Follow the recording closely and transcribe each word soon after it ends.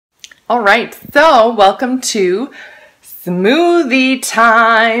All right, so welcome to smoothie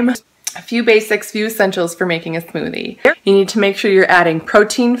time. A few basics, few essentials for making a smoothie. You need to make sure you're adding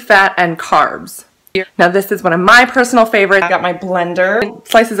protein, fat, and carbs. Now this is one of my personal favorites. I got my blender,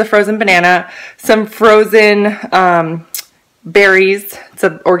 slices of frozen banana, some frozen berries. It's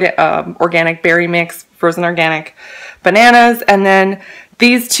an organic berry mix, frozen organic bananas, and then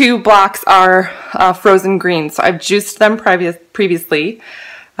these two blocks are frozen greens. So I've juiced them previously.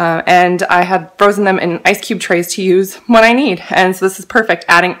 And I had frozen them in ice cube trays to use when I need. And so this is perfect,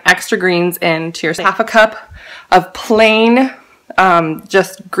 adding extra greens into your half a cup of plain,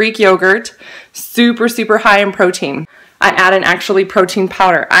 just Greek yogurt, super high in protein. I add an actually protein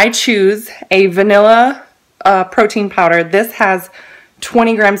powder. I choose a vanilla protein powder. This has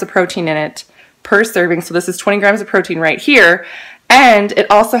 20 grams of protein in it per serving. So this is 20 grams of protein right here. And it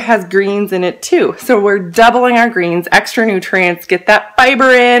also has greens in it too. So we're doubling our greens, extra nutrients, get that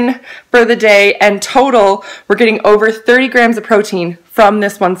fiber in for the day, and total, we're getting over 30 grams of protein from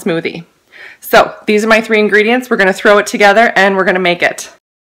this one smoothie. So these are my three ingredients. We're gonna throw it together and we're gonna make it.